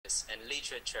and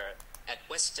Literature at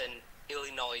Western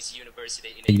Illinois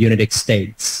University in the United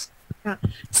States.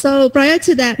 So prior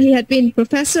to that, he had been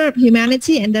Professor of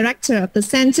Humanity and Director of the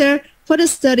Center for the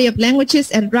Study of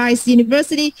Languages at Rice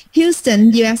University,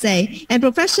 Houston, USA, and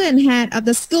Professor and Head of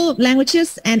the School of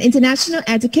Languages and International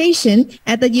Education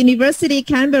at the University of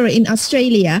Canberra in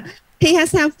Australia. He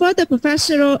has held further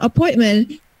professional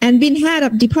appointment and been head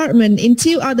of department in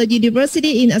 2 other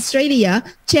universities in Australia,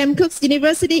 James Cook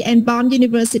University and Bond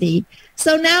University.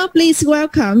 So now please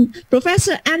welcome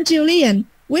Professor Andrew Lian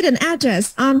with an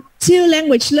address on 2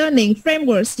 language learning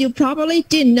frameworks you probably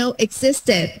didn't know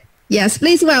existed. Yes,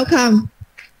 please welcome.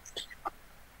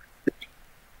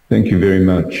 Thank you very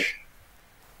much.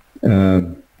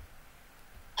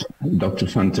 Dr.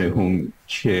 Fan Te Hong,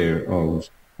 Chair of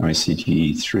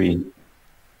ICTE 3,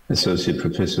 Associate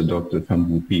Professor Dr. Tham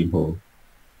Vu Pi Ho,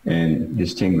 and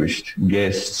distinguished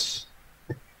guests.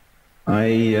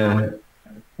 I'm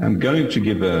going to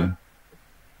give a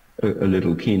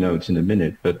little keynote in a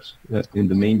minute, but in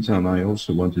the meantime, I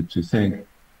also wanted to thank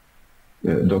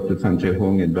Dr. Fan Te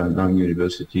Hong at Ban Dang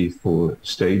University for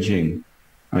staging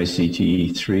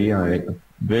ICTE 3. I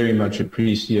very much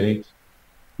appreciate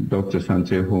Dr. Fan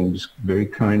Te Hong's very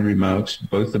kind remarks,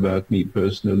 both about me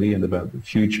personally and about the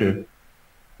future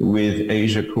with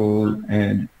Asia Call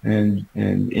and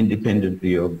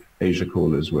independently of Asia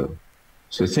Call as well.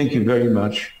 So thank you very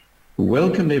much.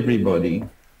 Welcome everybody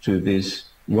to this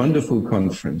wonderful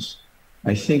conference.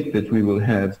 I think that we will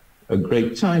have a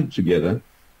great time together,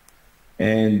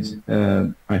 and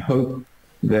I hope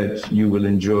that you will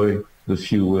enjoy the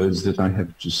few words that I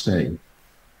have to say.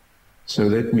 So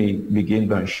let me begin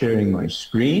by sharing my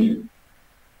screen.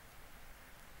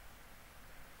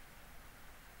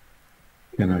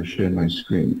 Can I share my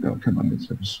screen? Oh, come on, let's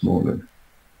have a smaller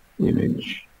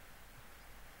image.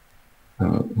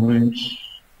 PowerPoint.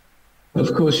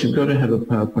 Of course, you've got to have a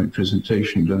PowerPoint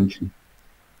presentation, don't you?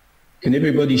 Can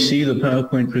everybody see the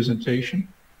PowerPoint presentation?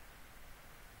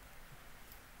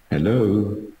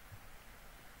 Hello?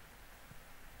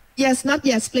 Yes, not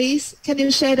yes, please. Can you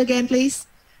share it again, please?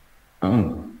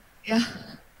 Oh. Yeah.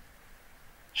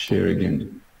 Share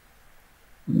again.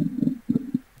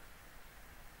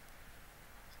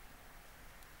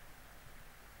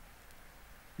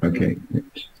 Okay.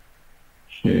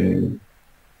 Share.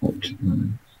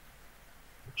 Optimize.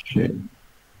 Share.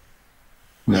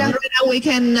 Now, yeah, right now we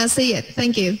can see it.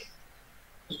 Thank you.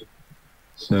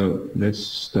 So let's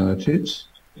start it.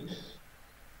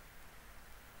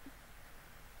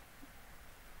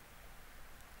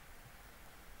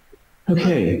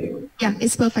 Okay. Yeah,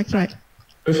 it's perfect, right?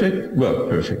 Perfect? Well,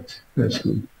 perfect. That's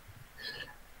good.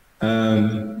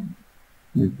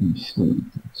 Let me see,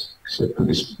 except for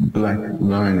this black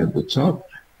line at the top,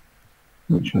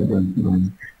 which I don't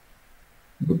like,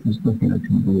 but there's nothing I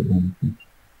can do about it.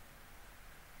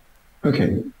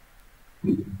 Okay.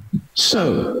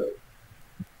 So,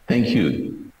 thank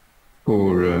you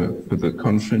for the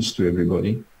conference to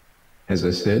everybody. As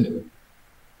I said,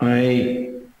 I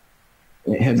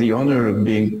have the honor of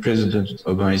being president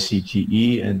of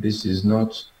ICTE, and this is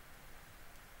not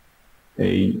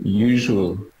a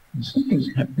usual, something's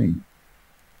happening.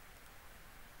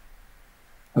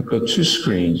 I've got 2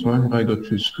 screens. Why have I got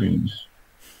 2 screens?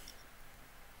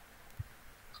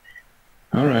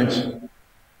 All right.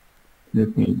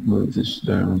 Let me move this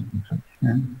down if I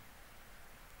can.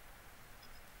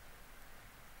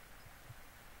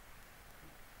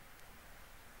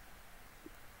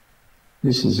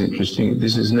 This is interesting.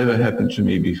 This has never happened to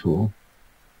me before.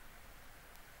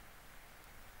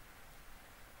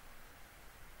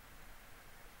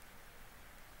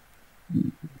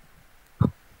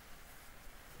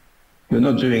 You're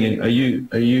not doing it. Are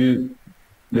you,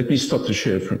 let me stop the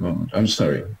share for a moment. I'm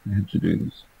sorry, I had to do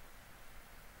this.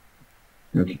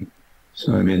 Okay,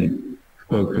 so I'm in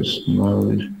focus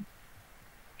mode.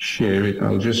 Share it.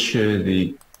 I'll just share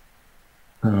the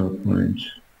PowerPoint.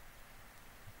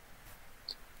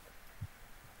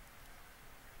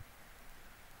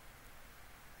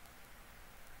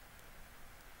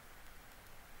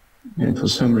 And for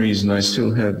some reason, I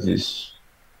still have this.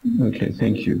 Okay,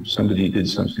 thank you. Somebody did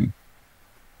something.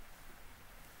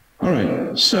 All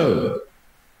right, so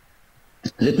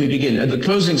let me begin. At the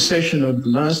closing session of the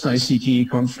last ICTE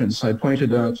conference, I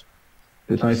pointed out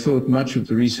that I thought much of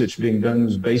the research being done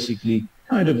was basically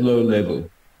kind of low level.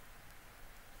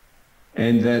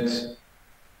 And that,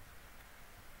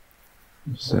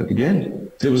 so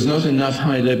again, there was not enough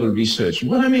high level research.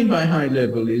 What I mean by high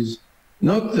level is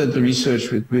not that the research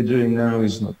that we're doing now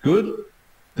is not good,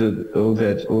 or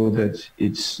that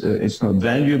it's not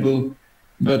valuable,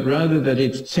 but rather that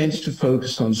it tends to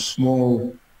focus on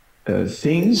small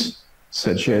things,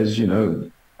 such as, you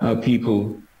know, are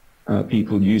people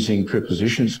using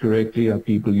prepositions correctly? Are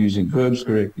people using verbs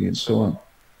correctly? And so on.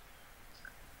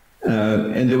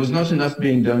 And there was not enough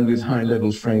being done with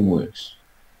high-level frameworks.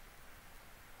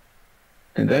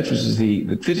 And that was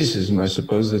the criticism, I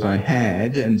suppose, that I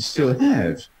had and still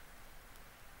have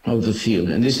of the field.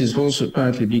 And this is also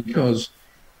partly because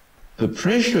the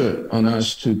pressure on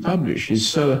us to publish is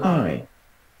so high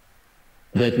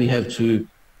that we have to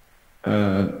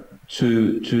do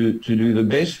the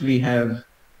best we have,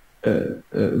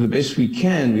 the best we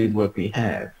can with what we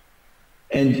have,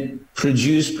 and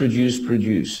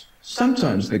produce.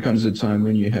 Sometimes there comes a time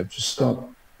when you have to stop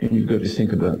and you've got to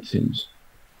think about things.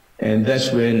 And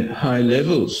that's when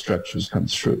high-level structures come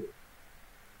through.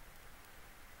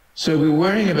 So we're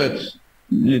worrying about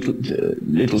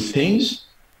little things,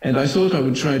 and I thought I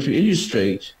would try to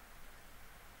illustrate.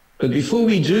 But before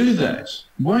we do that,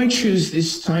 why choose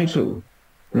this title,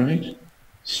 right?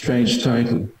 Strange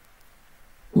title.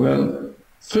 Well,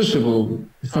 first of all,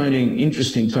 finding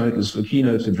interesting titles for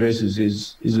keynote addresses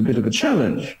is a bit of a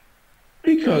challenge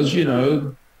because, you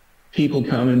know, people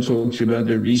come and talk to you about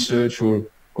their research or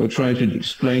try to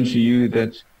explain to you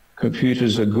that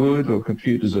computers are good or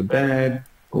computers are bad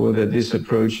or that this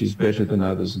approach is better than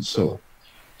others and so on.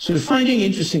 So finding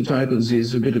interesting titles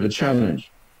is a bit of a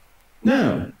challenge.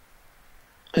 Now,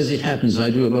 as it happens, I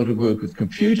do a lot of work with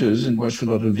computers and watch a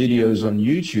lot of videos on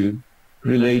YouTube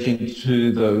relating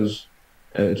to those,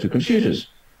 to computers.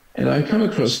 And I come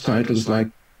across titles like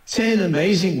 10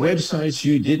 amazing websites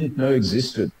you didn't know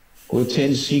existed, or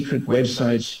 10 secret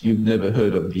websites you've never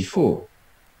heard of before.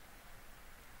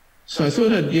 So I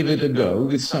thought I'd give it a go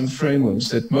with some frameworks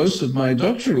that most of my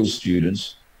doctoral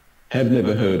students have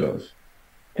never heard of.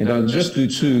 And I'll just do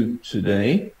 2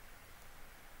 today.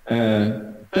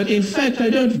 But in fact, I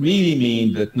don't really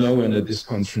mean that no one at this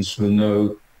conference will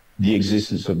know the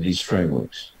existence of these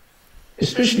frameworks.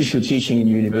 Especially if you're teaching in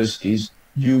universities,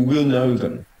 you will know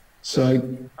them.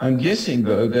 So I'm guessing,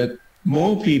 though, that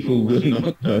more people will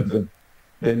not know them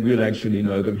than will actually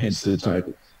know them, hence the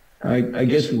title. I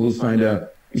guess we will find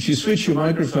out. If you switch your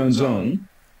microphones on,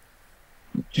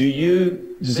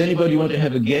 does anybody want to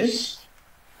have a guess?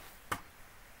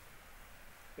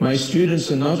 My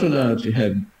students are not allowed to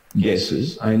have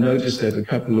guesses. I noticed that a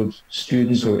couple of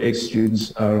students or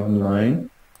ex-students are online.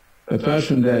 Apart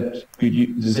from that,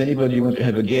 does anybody want to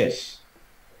have a guess?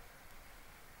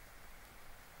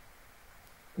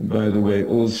 And by the way,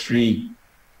 all three,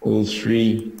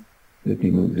 let me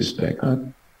move this back up.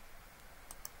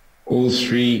 All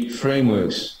 3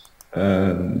 frameworks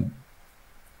I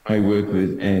work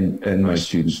with and my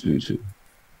students do too.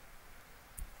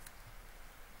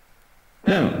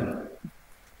 Now,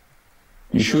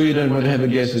 you sure you don't want to have a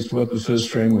guess as to what the first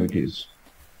framework is?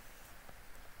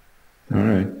 All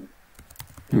right.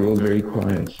 You're all very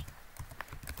quiet.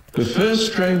 The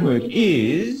first framework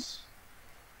is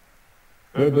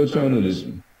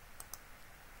verbotonalism.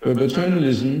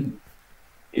 Verbotonalism,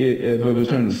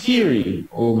 verbotonal theory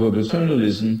or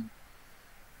verbotonalism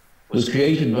was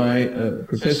created by a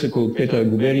professor called Petar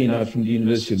Guberina from the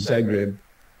University of Zagreb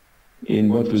in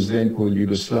what was then called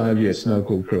Yugoslavia, it's now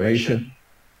called Croatia.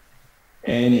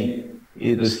 And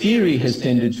the theory has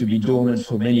tended to be dormant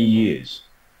for many years,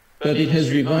 but it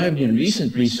has revived in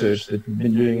recent research that we've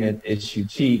been doing at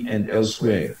SUT and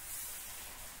elsewhere.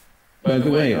 By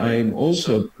the way, I'm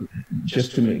also,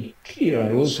 just to make clear,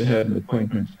 I also have an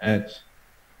appointment at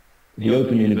the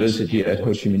Open University at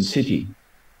Ho Chi Minh City,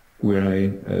 where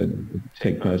I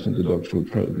take part in the doctoral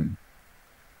program.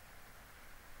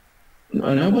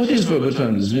 Now, what is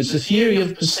verbotonalism? It's a theory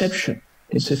of perception.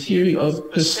 It's a theory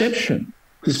of perception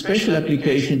with special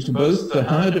application to both the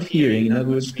hard of hearing, in other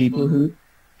words, people who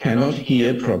cannot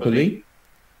hear properly,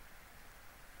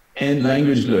 and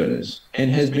language learners,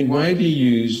 and has been widely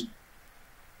used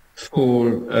for,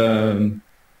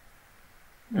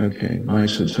 okay,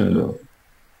 mics are turned off,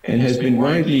 and has been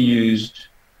widely used,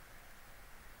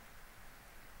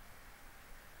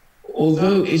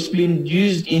 although it's been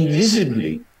used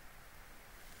invisibly,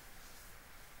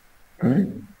 right?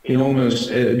 In almost,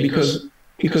 because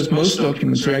most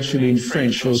documents are actually in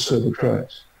French or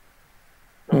Serbo-Croat,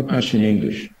 not much in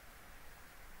English.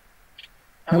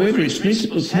 However, its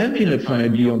principles have been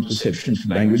applied beyond perception to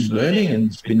language learning,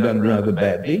 and it's been done rather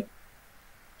badly,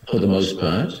 for the most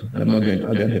part. I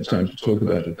don't have time to talk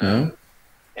about it now.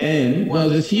 And while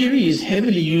the theory is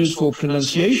heavily used for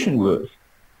pronunciation work,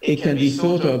 it can be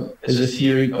thought of as a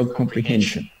theory of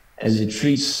comprehension, as it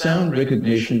treats sound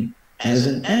recognition as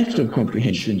an act of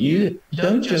comprehension. You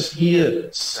don't just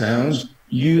hear sounds,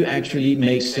 you actually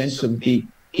make sense of the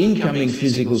incoming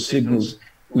physical signals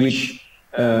which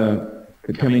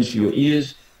come into your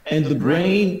ears, and the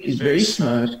brain is very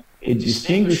smart. It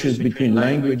distinguishes between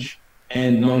language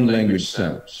and non-language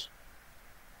sounds.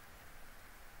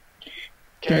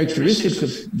 Characteristics of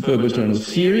verbotonal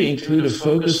theory include a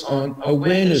focus on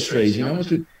awareness raising. I want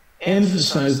to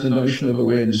emphasize the notion of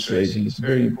awareness raising. It's a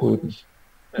very important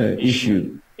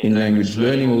issue in language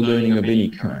learning or learning of any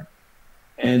kind.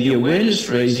 And the awareness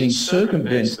raising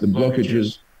circumvents the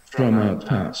blockages from our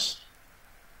past.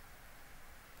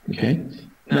 Okay?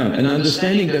 Now, an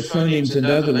understanding that phonemes and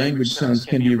other language sounds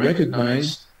can be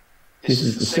recognized, this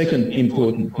is the second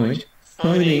important point.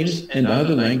 Phonemes and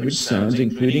other language sounds,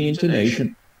 including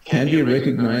intonation, can be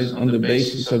recognized on the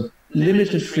basis of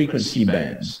limited frequency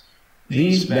bands.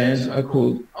 These bands are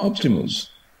called optimals.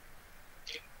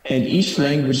 And each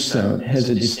language sound has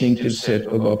a distinctive set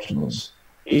of optimals.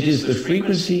 It is the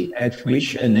frequency at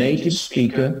which a native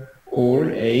speaker or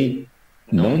a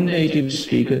non-native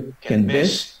speaker can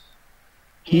best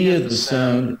hear the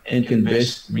sound and can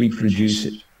best reproduce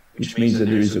it, which means that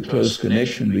there is a close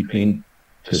connection between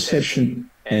perception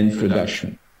and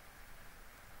production.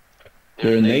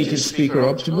 There are native speaker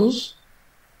optimals,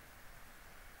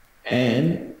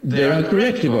 and there are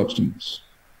corrective optimals.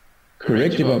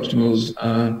 Corrective optimals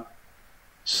are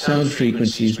sound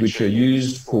frequencies which are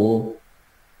used for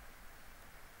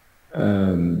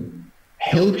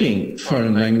helping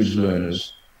foreign language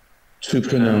learners to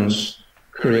pronounce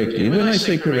correctly. When I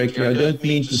say correctly, I don't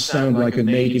mean to sound like a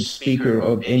native speaker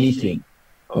of anything,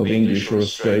 of English or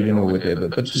Australian or whatever,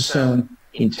 but to sound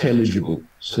intelligible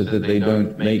so that they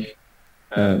don't make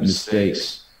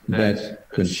mistakes that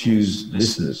confuse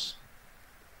listeners.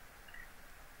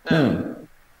 Now,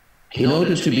 in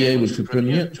order to be able to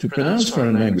pronounce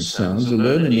foreign language sounds, the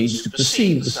learner needs to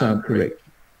perceive the sound correctly.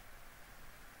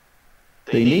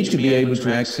 They need to be able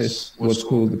to access what's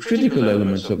called the critical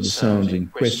elements of the sound in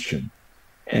question,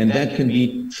 and that can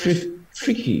be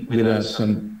tricky without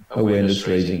some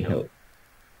awareness-raising help.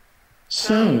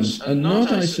 Sounds are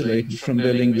not isolated from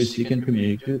their linguistic and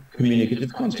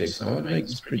communicative context. I want to make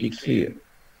this pretty clear.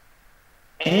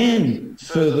 And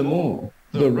furthermore,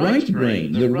 the right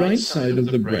brain, the right side of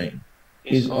the brain,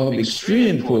 is of extreme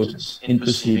importance in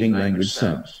perceiving language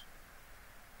sounds.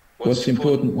 What's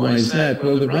important? Why is that?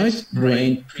 Well, the right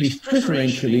brain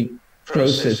preferentially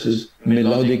processes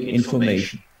melodic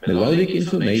information. Melodic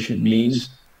information means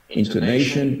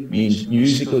intonation, means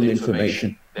musical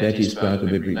information that is part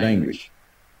of every language.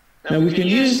 Now, we can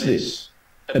use this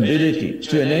ability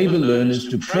to enable learners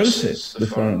to process the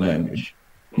foreign language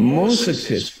more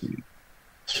successfully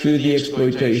through the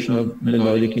exploitation of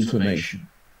melodic information.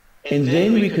 And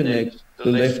then we connect the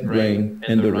left brain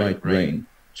and the right brain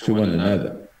to one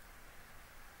another.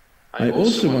 I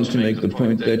also want to make the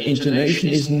point that intonation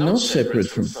is not separate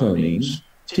from phonemes.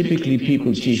 Typically,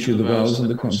 people teach you the vowels and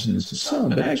the consonants of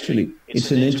sound, but actually,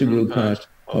 it's an integral part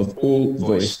of all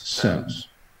voiced sounds.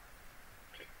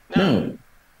 Now,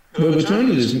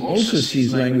 verbotonalism also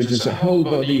sees language as a whole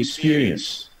body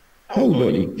experience. Whole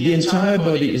body. The entire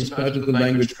body is part of the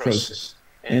language process,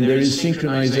 and there is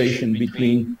synchronization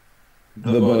between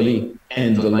the body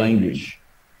and the language,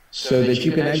 so that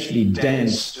you can actually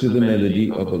dance to the melody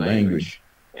of a language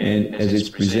and as it's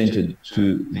presented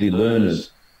to the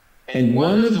learners. And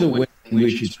one of the ways in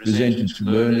which it's presented to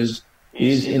learners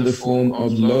is in the form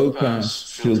of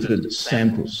low-pass filtered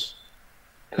samples.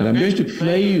 And I'm going to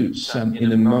play you some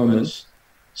in a moment,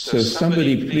 so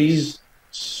somebody please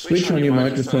switch on your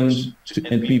microphones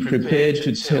and be prepared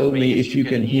to tell me if you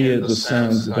can hear the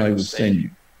sounds that I will send you.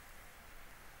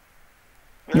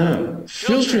 Now,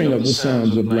 filtering of the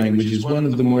sounds of language is one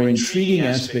of the more intriguing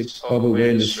aspects of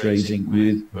awareness raising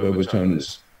with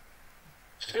verbotoners.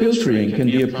 Filtering can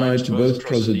be applied to both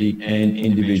prosody and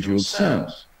individual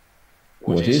sounds.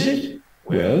 What is it?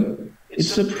 Well,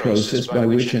 it's a process by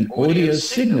which an audio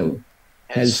signal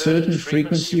has certain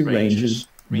frequency ranges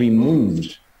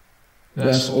removed,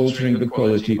 thus altering the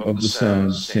quality of the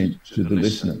sounds sent to the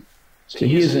listener. So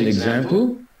here's an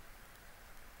example.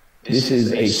 This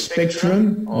is a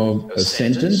spectrum of a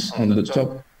sentence. On the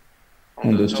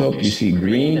top you see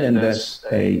green, and that's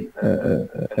an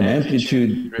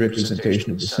amplitude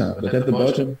representation of the sound. But at the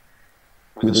bottom,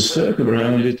 with a circle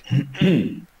around it,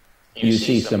 you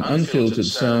see some unfiltered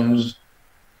sounds,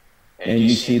 and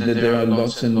you see that there are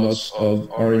lots and lots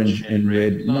of orange and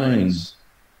red lines.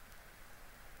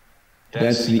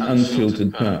 That's the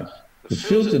unfiltered part. The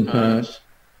filtered part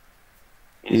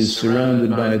is surrounded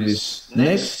by this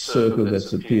next circle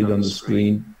that's appeared on the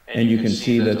screen, and you can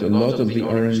see that a lot of the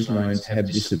orange lines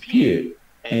have disappeared,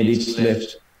 and it's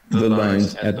left the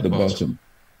lines at the bottom.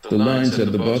 The lines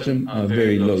at the bottom are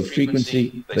very low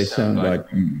frequency. They sound like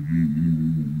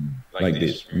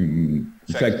this. In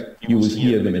fact, you will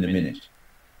hear them in a minute.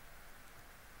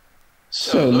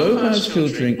 So low-pass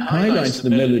filtering highlights the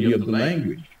melody of the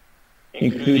language,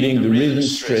 including the rhythm,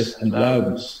 stress, and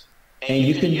loudness. And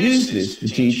you can use this to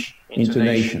teach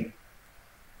intonation.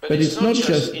 But it's not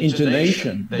just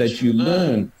intonation that you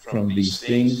learn from these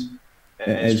things,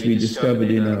 as we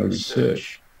discovered in our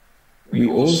research. We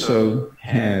also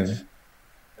have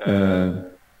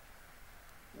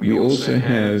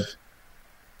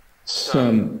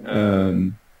some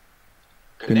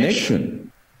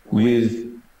connection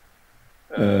with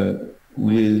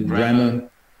grammar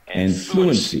and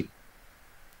fluency,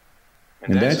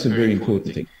 and that's a very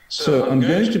important thing. So I'm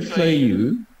going to play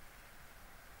you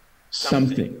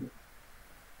something.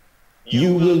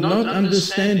 You will not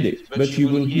understand it, but you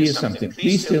will hear something.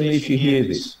 Please tell me if you hear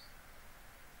this.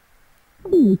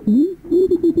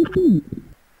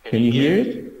 Can you hear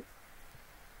it?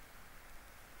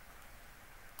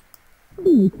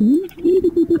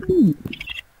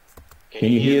 Can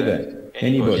you hear that?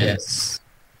 Anybody? Yes.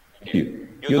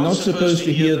 You're not supposed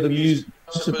to hear the music,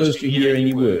 not supposed to hear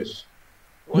any words.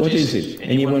 What is it?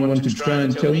 Anyone want to try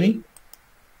and tell me?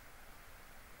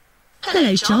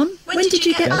 Hello, John. When did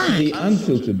you get That's back? the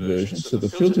unfiltered version. So the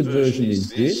filtered version is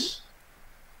this.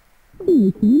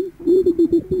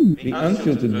 The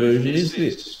unfiltered version is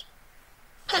this.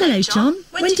 Hello, John.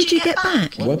 When did you get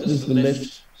back? What does the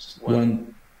left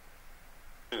one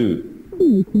do?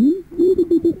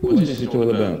 What is it all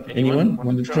about? Anyone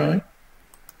want to try?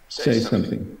 Say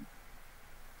something.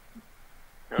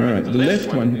 All right, the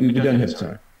left one, we don't have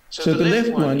time. So the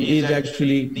left one is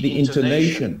actually the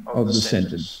intonation of the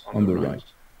sentence on the right.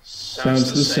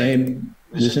 Sounds the same.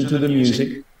 Listen to the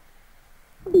music.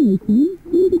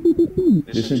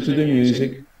 Listen to the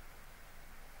music.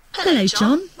 Hello,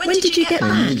 John. When did you get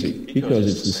back? Music, because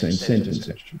it's the same sentence,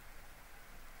 actually.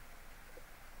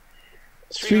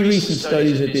 3 recent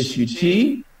studies at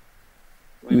SUT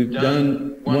we've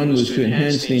done. One was to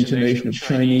enhance the intonation of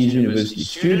Chinese university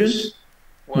students.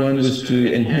 One was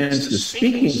to enhance the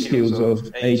speaking skills of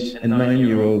 8- and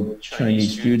 9-year-old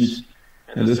Chinese students.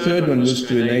 And the third one was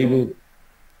to enable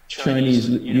Chinese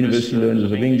university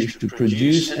learners of English to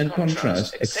produce and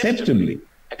contrast acceptably,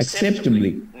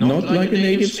 not like a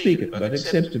native speaker, but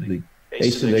acceptably, a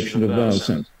selection of vowel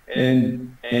sounds.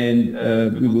 And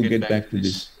we will get back to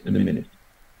this in a minute.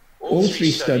 All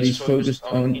 3 studies focused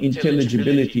on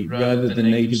intelligibility rather than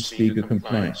native speaker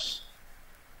compliance.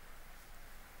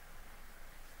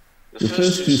 The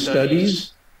first 2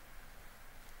 studies,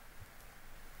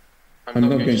 I'm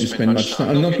not going to spend much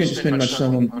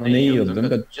time on any of them,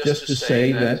 but just to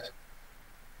say that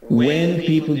when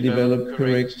people develop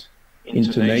correct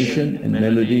intonation and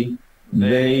melody,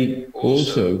 they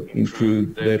also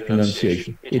improve their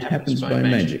pronunciation. It happens by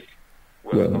magic.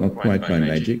 Well, not quite by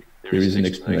magic. There is an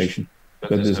explanation,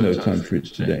 but there's no time for it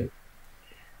today.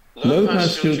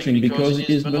 Low-pass filtering, because it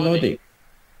is melodic,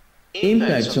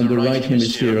 impacts on the right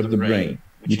hemisphere of the brain,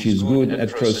 which is good at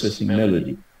processing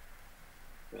melody.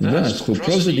 Thus, for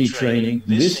prosody training,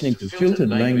 listening to filtered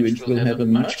language will have a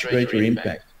much greater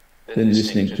impact than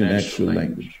listening to natural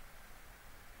language.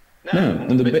 Now,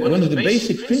 one of the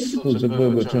basic principles of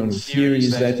verbotonal theory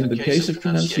is that in the case of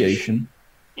pronunciation,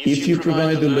 if you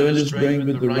provide the learner's brain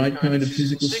with the right kind of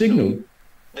physical signal,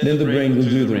 then the brain will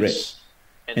do the rest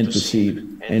and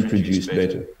perceive and produce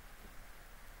better,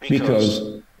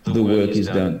 because the work is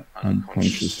done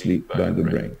unconsciously by the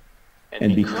brain.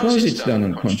 And because it's done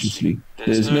unconsciously,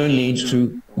 there's no need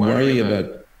to worry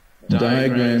about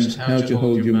diagrams, how to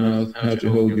hold your mouth, how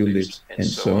to hold your lips, and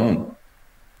so on.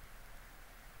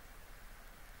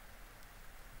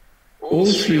 All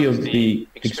 3 of the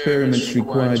experiments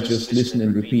required just listen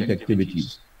and repeat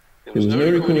activities. There was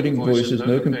no recording voices,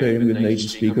 no comparing with native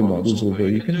speaker models, although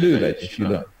you can do that if you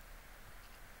like.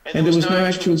 And there was no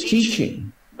actual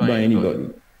teaching by anybody.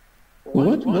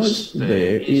 What was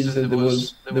there is that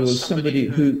there was somebody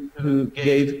who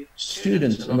gave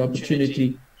students an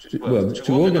opportunity to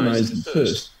organize them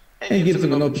first and give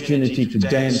them an opportunity to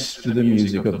dance to the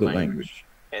music of the language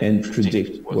and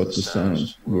predict what the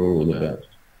sounds were all about.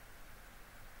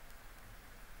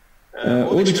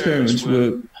 All experiments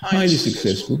were highly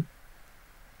successful,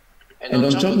 and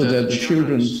on top of that, the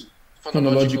children's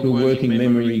phonological working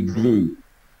memory grew,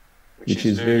 which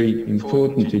is very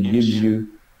important.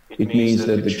 It means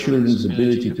that the children's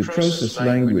ability to process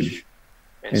language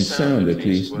and sound, at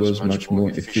least, was much more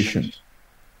efficient.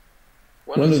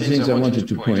 One of the things I wanted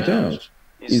to point out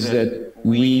is that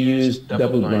we used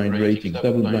double-blind ratings.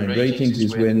 Double-blind ratings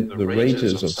is when the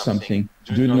raters of something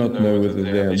do not know whether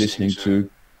they are listening to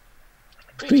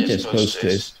pre-test,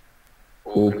 post-test,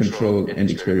 or control and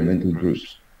experimental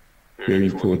groups. Very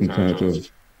important part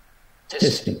of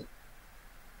testing.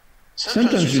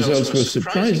 Sometimes results were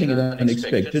surprising and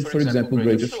unexpected, for example,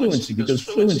 greater fluency, because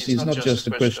fluency is not just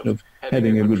a question of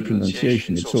having a good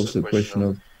pronunciation, it's also a question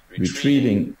of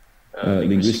retrieving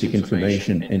linguistic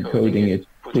information, encoding it,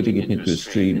 putting it into a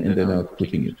stream, and then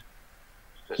outputting it.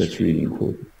 That's really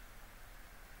important.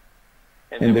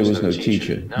 And there was no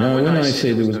teacher. Now, when I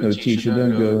say there was no teacher,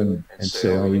 don't go and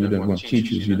say, oh, you don't want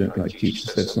teachers, you don't like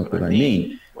teachers. That's not what I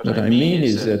mean. What I mean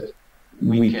is that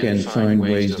we can find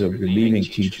ways of relieving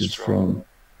teachers from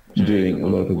doing a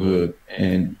lot of work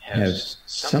and have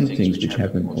some things which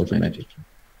happen automatically.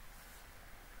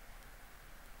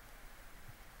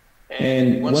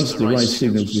 And once the right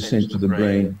signals were sent to the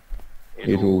brain,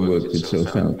 it all worked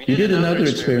itself out. We did another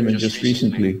experiment just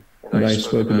recently, and I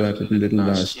spoke about it a little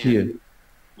last year,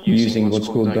 using what's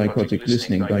called dichotic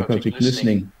listening. Dichotic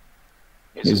listening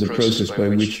is a process by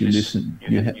which you listen.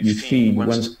 You feed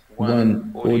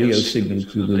one audio signal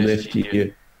to the left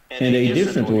ear and a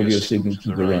different audio signal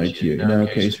to the right ear. In our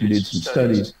case, we did some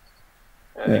studies,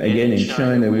 again in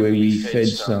China, where we fed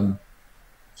some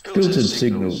filtered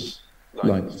signals,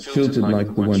 filtered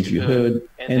like the ones you heard,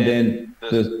 and then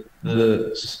the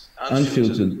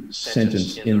unfiltered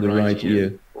sentence in the right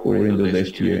ear or in the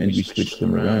left ear, and we switched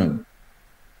them around.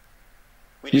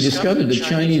 We discovered that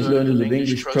Chinese learners of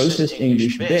English processed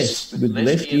English best with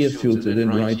left ear filtered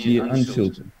and right ear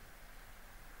unfiltered.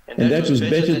 And that was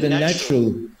better than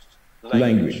natural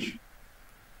language.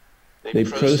 They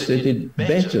processed it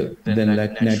better than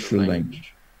natural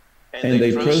language. And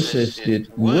they processed it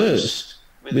worse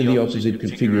with the opposite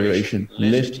configuration,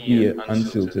 left ear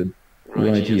unfiltered,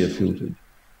 right ear filtered.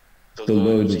 The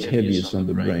load was heaviest on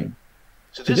the brain.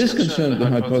 So this confirmed the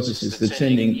hypothesis that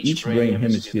sending each brain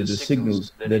hemisphere the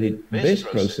signals that it best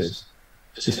processes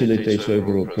facilitates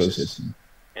overall processing.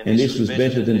 And this was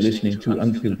better than listening to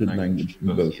unfiltered language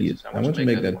in both ears. I want to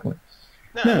make that point.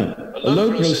 Now, a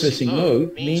low processing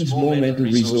load means more mental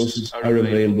resources are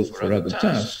available for other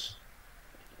tasks.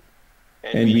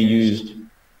 And we used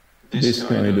this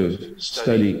kind of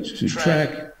study to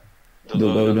track the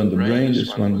load on the brain.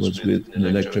 This one was with an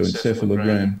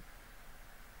electroencephalogram.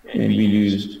 And we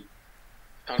used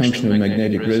functional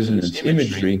magnetic resonance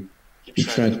imagery to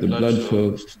track the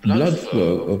blood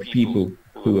flow of people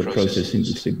who were processing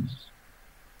the signals.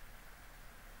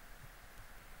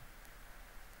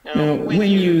 Now, when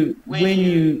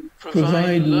you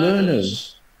provide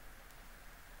learners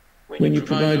with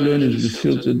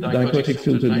dichotic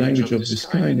filtered language of this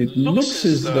kind, it looks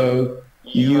as though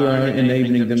you are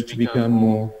enabling them to become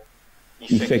more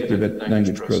effective at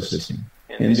language processing.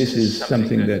 And this is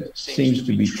something that seems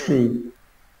to be true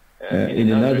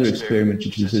in another experiment,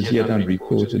 which is as yet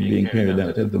unreported, being carried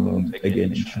out at the moment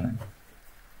again in China.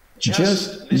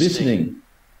 Just listening,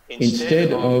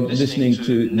 instead of listening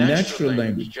to natural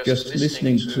language, just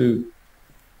listening to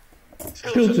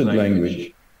filtered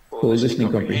language, called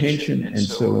listening comprehension and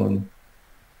so on,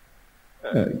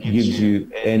 gives you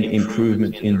an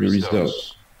improvement in the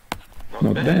results.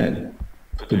 Not bad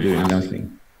for doing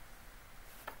nothing.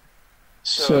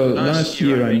 So last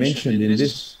year I mentioned in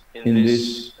this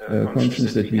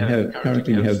conference that we have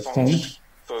FONFS,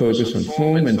 focus on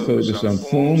form, and focus on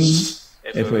forms,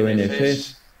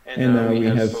 FONFS, and now we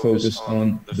have focus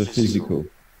on the physical,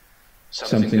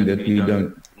 something that we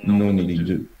don't normally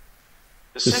do.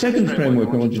 The second framework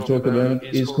I want to talk about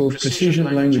is called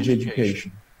precision language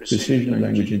education. Precision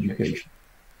language education.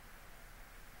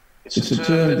 It's a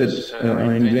term that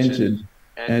I invented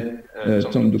at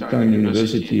Tom Duquesne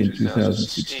University in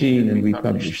 2016, and we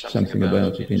published something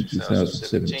about it in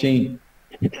 2017.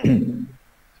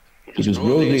 It was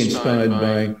broadly inspired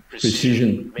by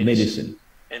precision medicine.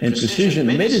 And precision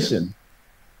medicine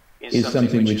is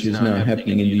something which is now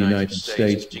happening in the United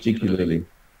States particularly.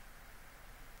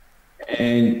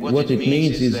 And what it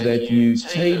means is that you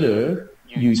tailor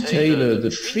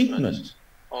the treatment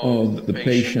of the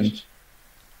patient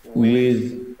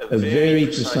with a very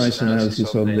precise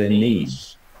analysis of their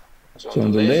needs. So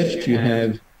on the left you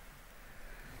have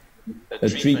a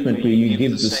treatment where you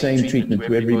give the same treatment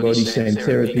to everybody, same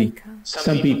therapy.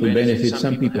 Some people benefit,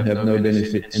 some people have no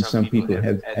benefit, and some people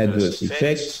have adverse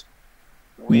effects.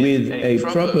 With a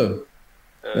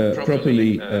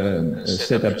properly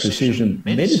set up precision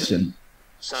medicine,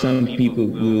 all people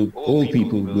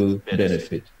will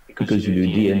benefit, because you do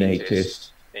DNA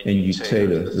tests and you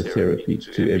tailor the therapy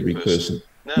to every person.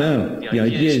 Now, the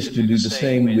idea is to do the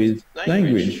same with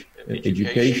language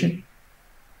education,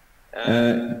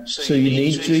 So you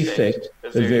need to effect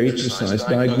a very precise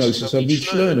diagnosis of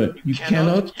each learner. You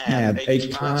cannot have a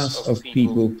class of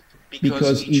people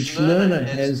because each learner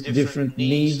has different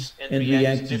needs and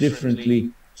reacts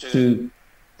differently to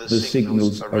the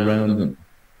signals around them.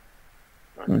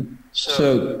 Right?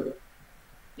 So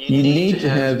you need to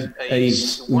have a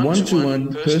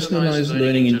one-to-one personalized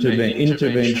learning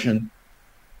intervention,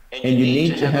 and you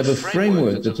need to have a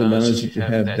framework that allows you to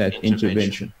have that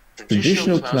intervention.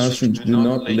 Traditional classrooms do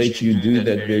not let you do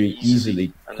that very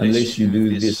easily unless you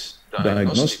do this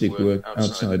diagnostic work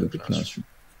outside of the classroom.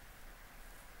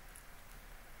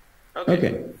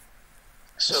 Okay.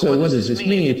 So what does this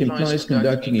mean? It implies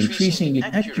conducting increasingly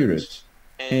accurate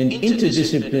and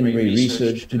interdisciplinary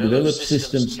research to develop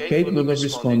systems capable of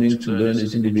responding to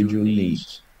learners' individual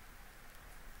needs.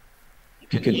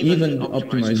 You can even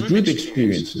optimize group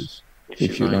experiences,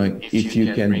 if you like, if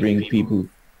you can bring people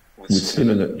with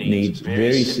similar needs,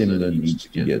 very similar needs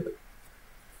together.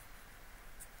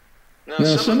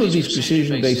 Now, some of these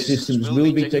precision-based systems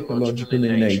will be technological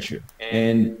in nature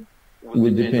and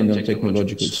will depend on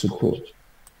technological support.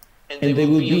 And they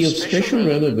will be of special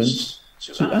relevance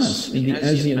to us in the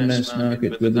ASEAN mass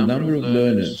market, where the number of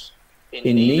learners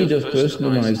in need of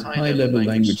personalized high-level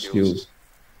language skills,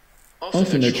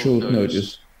 often at short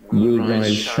notice, will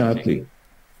rise sharply.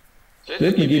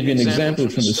 Let me give you an example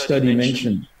from the study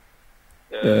mentioned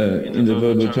in the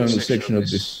verbal tonal section of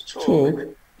this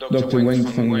talk. Dr. Wang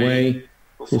Feng Wei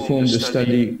performed a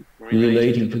study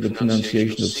relating to the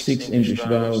pronunciation of 6 English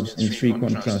vowels in 3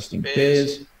 contrasting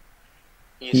pairs.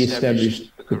 He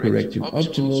established the corrective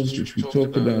optimals, which we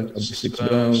talked about, of the 6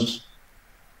 vowels.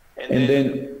 And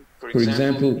then, for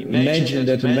example, imagine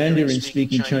that a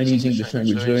Mandarin-speaking Chinese English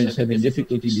language learner is having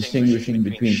difficulty distinguishing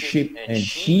between ship and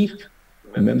sheep.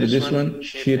 Remember this one?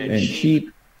 Ship and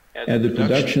sheep at the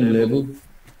production level.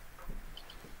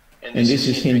 And this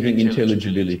is hindering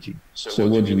intelligibility. So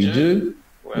what do?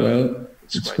 Well,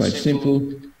 it's quite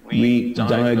simple. We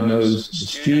diagnose the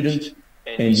student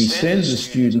and we send the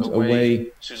student away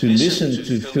to listen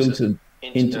to filtered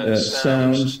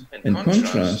sounds and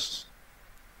contrasts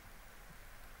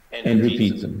and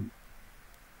repeat them.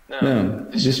 Now,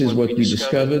 this is what we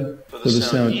discovered. For the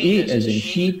sound E, as in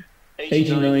sheep,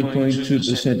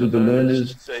 89.2% of the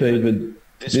learners favored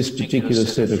this particular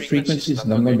set of frequencies,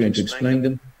 and I'm not going to explain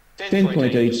them.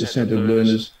 10.8% of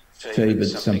learners favored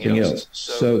something else.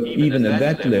 So even at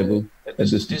that level, at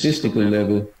the statistical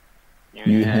level,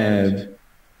 you have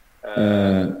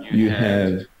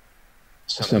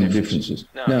some differences.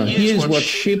 Now, here's what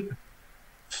ship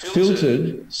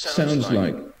filtered sounds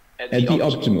like at the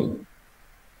optimal.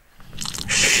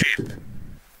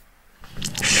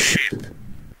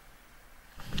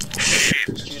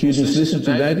 Students listen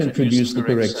to that and produce the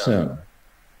correct sound.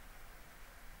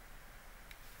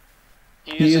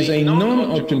 Here's a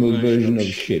non-optimal version of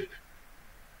ship.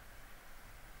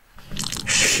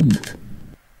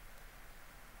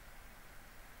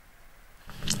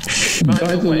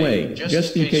 By the way,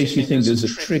 just in case you think there's a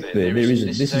trick there, there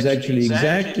isn't. This is actually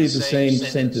exactly the same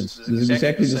sentence. This is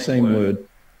exactly the same word,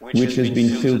 which has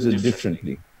been filtered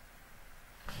differently.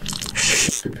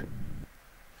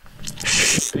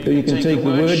 So you can take the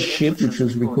word ship, which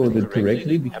was recorded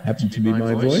correctly, which happened to be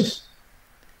my voice,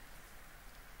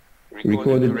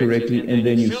 recorded correctly, and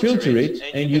then you filter it,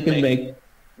 and you can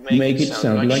make it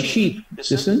sound like sheep.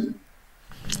 Listen.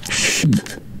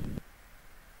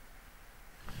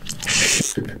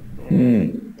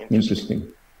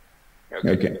 Interesting.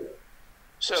 Okay.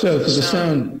 So for the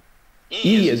sound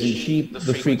E as in sheep,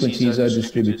 the frequencies are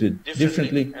distributed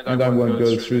differently, and I won't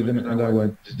go through them and I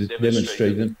won't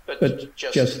demonstrate them, but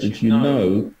just that you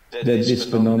know that this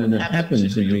phenomenon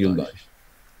happens in real life.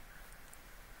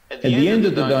 At the end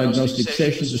of the diagnostic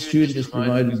session, the student is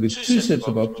provided with 2 sets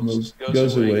of optimals,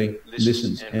 goes away,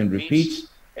 listens and repeats,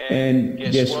 and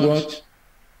guess what?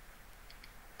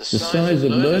 The size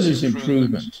of learners'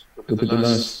 improvement, look at the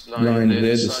last line there,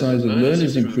 the size of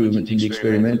learners' improvement in the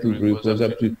experimental group was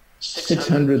up to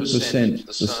 600%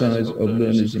 the size of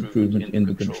learners' improvement in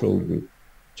the control group,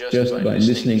 just by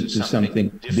listening to something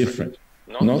different.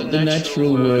 Not the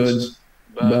natural words,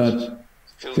 but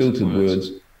filtered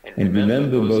words. And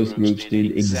remember, both groups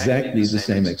did exactly the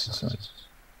same exercise.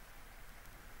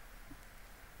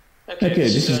 Okay,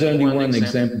 this is only one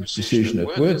example of precision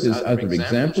at work. There's other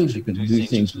examples. You can do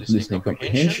things with listening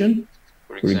comprehension.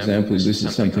 For example, this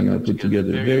is something I put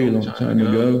together a very long time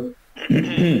ago,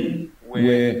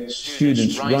 where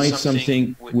students write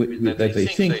something that they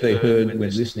think they heard when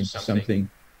listening to something,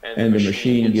 and the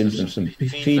machine gives them some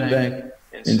feedback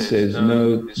and says,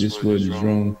 no, this word is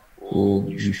wrong, or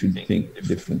you should think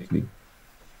differently.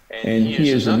 And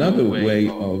here's another way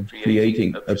of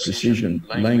creating a precision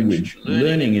language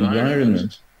learning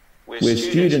environment where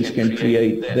students can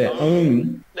create their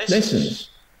own lessons.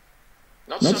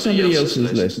 Not somebody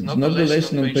else's lessons, not the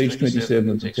lesson on page 27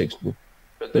 of the textbook,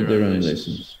 but their own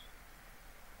lessons.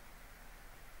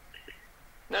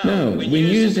 Now, when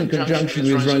used in conjunction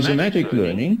with rhizomatic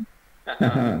learning,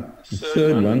 the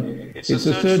third one, it's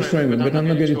the third framework, but I'm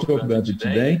not going to talk about it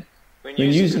today. When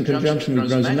used in conjunction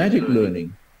with rhizomatic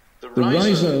learning, the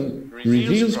rhizome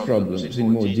reveals problems in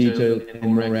more detail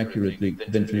and more accurately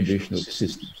than traditional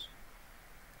systems.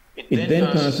 It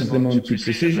then passes them on to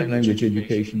precision language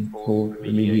education for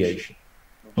remediation.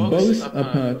 Both are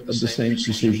part of the same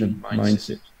precision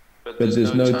mindset, but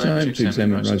there's no time to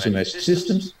examine rhizomatic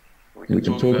systems. We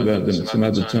can talk about them at some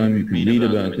other time. You can read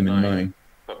about them in my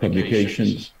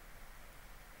publications.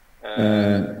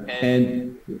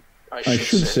 And I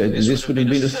should say that this would have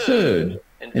been a third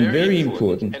and very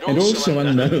important and also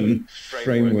unknown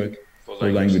framework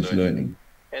for language learning,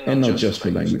 and not just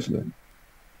for language learning.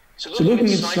 So looking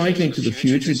slightly into the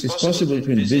future, it is possible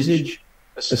to envisage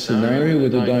a scenario where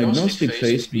the diagnostic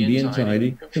phase can be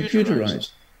entirely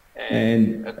computerized.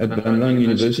 And at Van Lang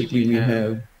University, we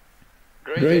have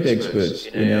great experts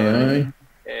in AI,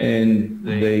 and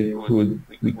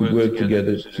we could work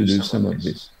together to do some of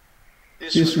this.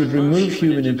 This would remove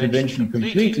human intervention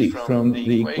completely from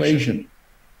the equation.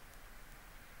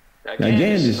 Again,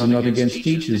 this is not against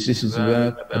teachers. This is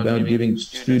about giving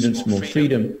students more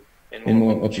freedom and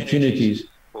more opportunities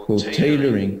for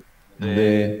tailoring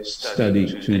their study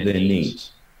to their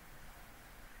needs.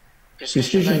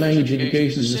 Precision language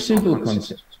education is a simple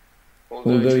concept,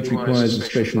 although it requires a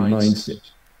special mindset.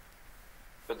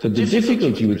 But the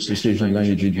difficulty with precision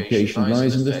language education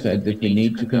lies in the fact that we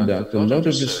need to conduct a lot of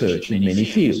research in many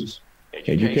fields: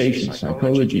 education,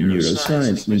 psychology,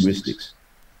 neuroscience, linguistics.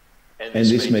 And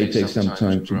this may take some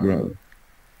time to grow.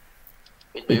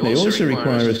 It may also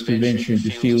require us to venture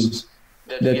into fields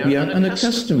that we are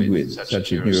unaccustomed with,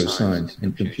 such as neuroscience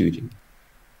and computing.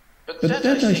 But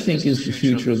that, I think, is the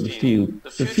future of the field.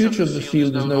 The future of the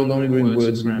field is no longer in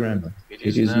words and grammar.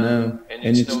 It is now,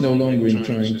 and it's no longer in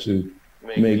trying to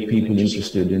make people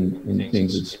interested in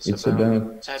things. It's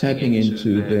about tapping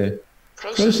into their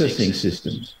processing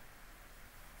systems.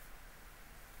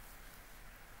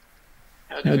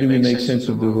 How do we make sense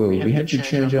of the world? We have to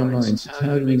change our minds.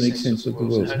 How do we make sense of the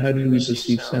world? How do we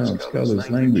perceive sounds,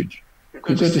 colors, language?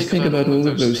 We've got to think about all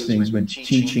of those things when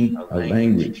teaching a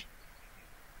language.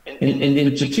 And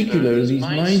in particular, these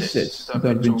mindsets that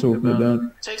I've been talking about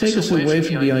take us away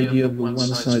from the idea of a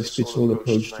one-size-fits-all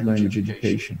approach to language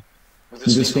education, with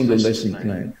a single lesson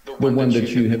plan, the one that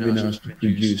you have been asked to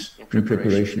produce in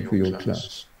preparation for your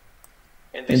class.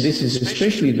 And this is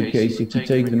especially the case if you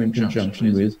take them in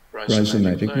conjunction with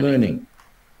rhizomatic learning.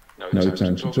 No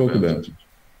time to talk about it.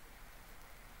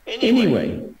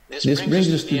 Anyway, this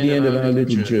brings us to the end of our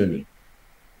little journey.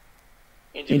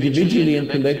 Individually and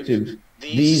collective,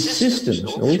 these systems,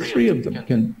 all three of them,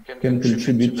 can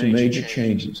contribute to major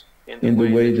changes in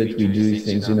the way that we do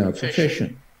things in our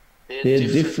profession. There are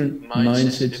different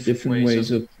mindsets, different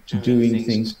ways of doing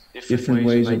things, different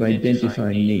ways of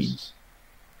identifying needs.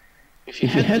 If you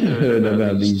hadn't heard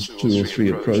about these two or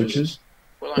three approaches,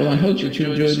 well, I hope that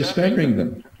you enjoy discovering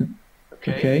them.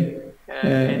 Okay?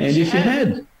 And if you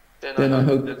had, then I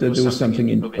hope that there was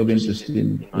something of interest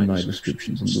in my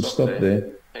descriptions. And we'll stop there.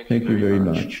 Thank you very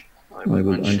much. I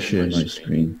will unshare my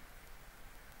screen.